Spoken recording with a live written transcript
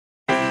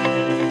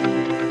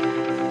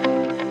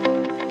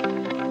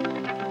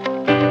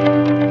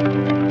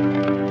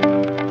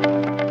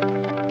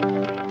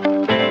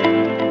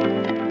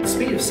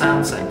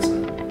sound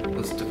sensor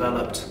was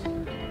developed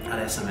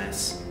at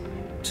SMS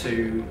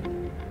to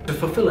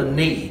fulfill a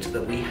need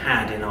that we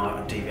had in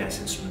our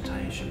DVS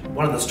instrumentation.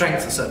 One of the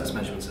strengths of surface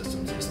measurement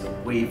systems is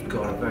that we've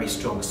got a very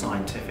strong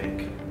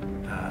scientific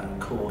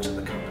core to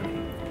the company.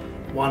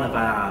 One of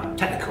our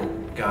technical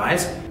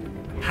guys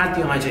had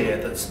the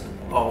idea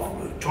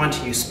of trying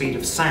to use speed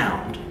of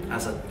sound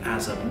as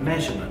a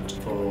measurement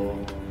for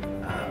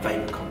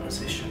vapour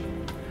composition.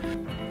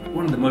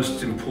 One of the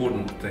most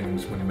important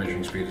things when you're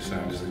measuring speed of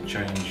sound is the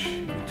change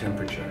in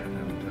temperature,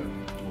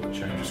 or the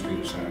change of speed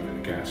of sound in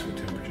a gas with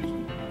temperatures.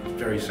 It's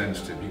very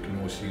sensitive. You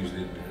can also use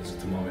it as a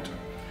thermometer.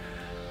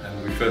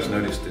 And we first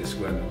noticed this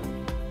when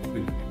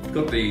we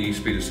got the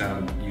speed of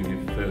sound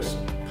unit first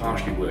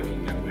partially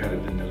working, and we had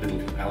it in a little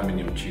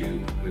aluminium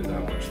tube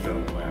without much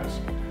thermal mass.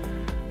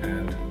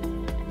 And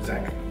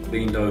Zach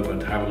leaned over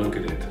to have a look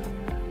at it,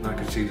 and I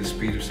could see the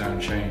speed of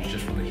sound change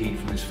just from the heat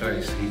from his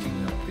face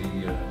heating up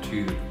the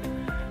tube.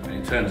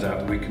 And it turns out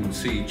that we can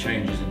see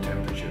changes in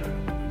temperature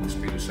in the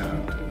speed of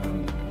sound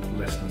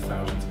less than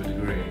 1,000th of a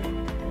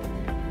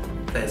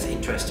degree. There's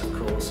interest, of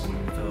course,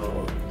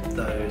 for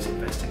those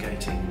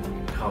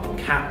investigating carbon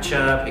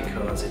capture,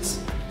 because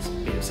its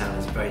speed of sound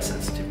is very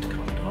sensitive to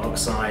carbon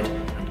dioxide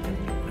and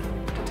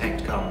can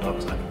detect carbon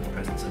dioxide in the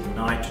presence of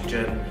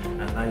nitrogen,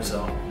 and those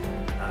are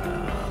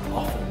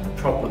often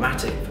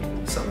problematic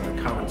for some of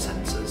the current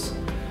sensors.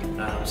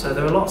 So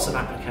there are lots of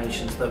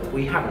applications that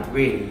we haven't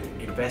really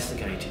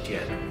investigated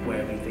yet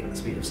where we think the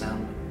speed of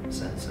sound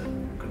sensor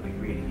could be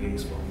really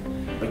useful.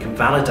 We can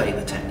validate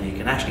the technique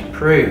and actually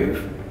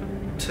prove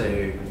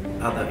to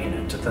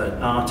to third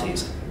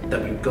parties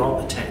that we've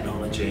got the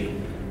technology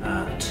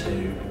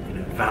to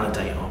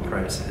validate our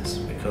process,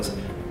 because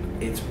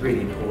it's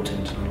really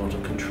important in a lot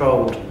of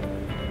controlled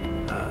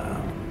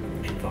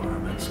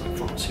environments, like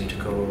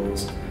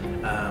pharmaceuticals,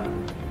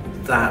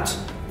 that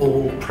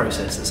all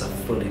processes are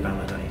fully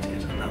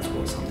validated, and that's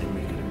something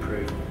we can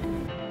improve.